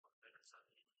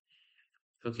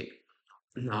Okay.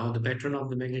 Now the pattern of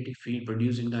the magnetic field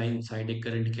produced in the inside a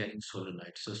current carrying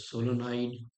solenoid. So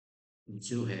solenoid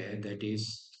जो है that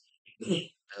is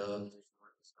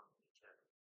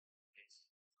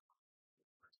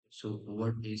so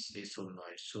what is a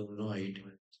solenoid? Solenoid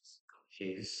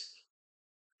is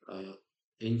uh,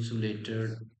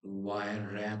 insulated wire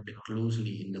wrapped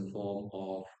closely in the form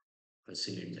of a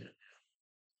cylinder.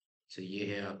 So ये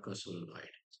है आपका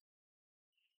solenoid.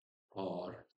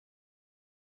 और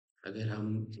अगर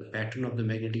हम pattern of the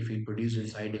magnetic field produced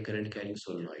inside a current carrying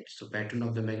solenoid. So pattern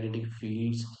of the magnetic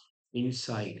fields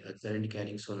inside a current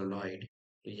carrying solenoid.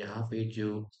 तो यहाँ पे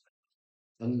जो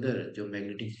अंदर जो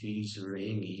magnetic fields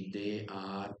रहेंगी they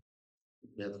are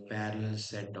the parallel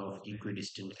set of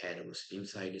equidistant arrows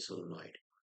inside a solenoid.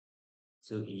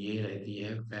 So ये रहती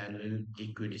है parallel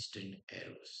equidistant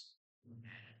arrows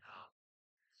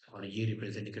और ये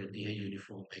represent करती है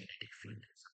uniform magnetic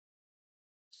field.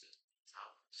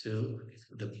 So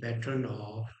the pattern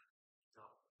of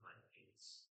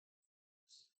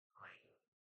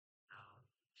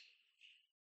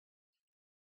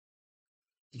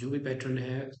जो भी पैटर्न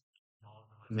है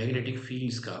मैग्नेटिक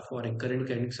फील्ड्स का for a current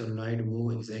carrying solenoid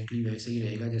वो एग्जैक्टली वैसे ही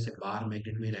रहेगा जैसे बाहर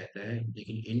मैग्नेट में रहता है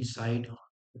लेकिन inside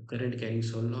current carrying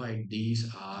solenoid these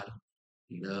are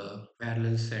the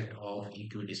parallel set of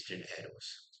equidistant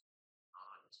arrows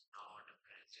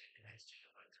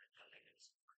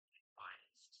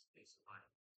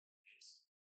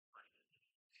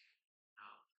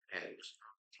arrows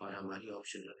और हमारी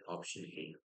ऑप्शन ऑप्शन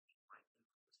ए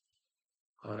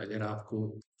और अगर आपको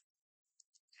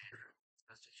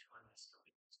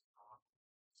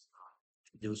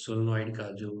जो सोलेनॉइड का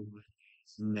जो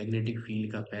मैग्नेटिक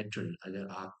फील्ड का पैटर्न अगर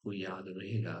आपको याद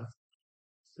रहेगा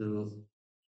तो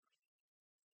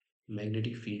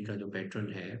मैग्नेटिक फील्ड का जो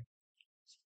पैटर्न है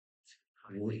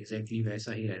वो एग्जैक्टली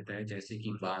वैसा ही रहता है जैसे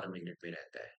कि बार मैग्नेट में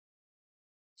रहता है.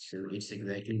 So it's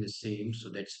exactly the same. So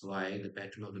that's why the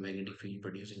pattern of the magnetic field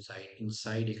produced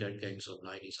inside a current kind of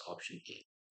line is option A.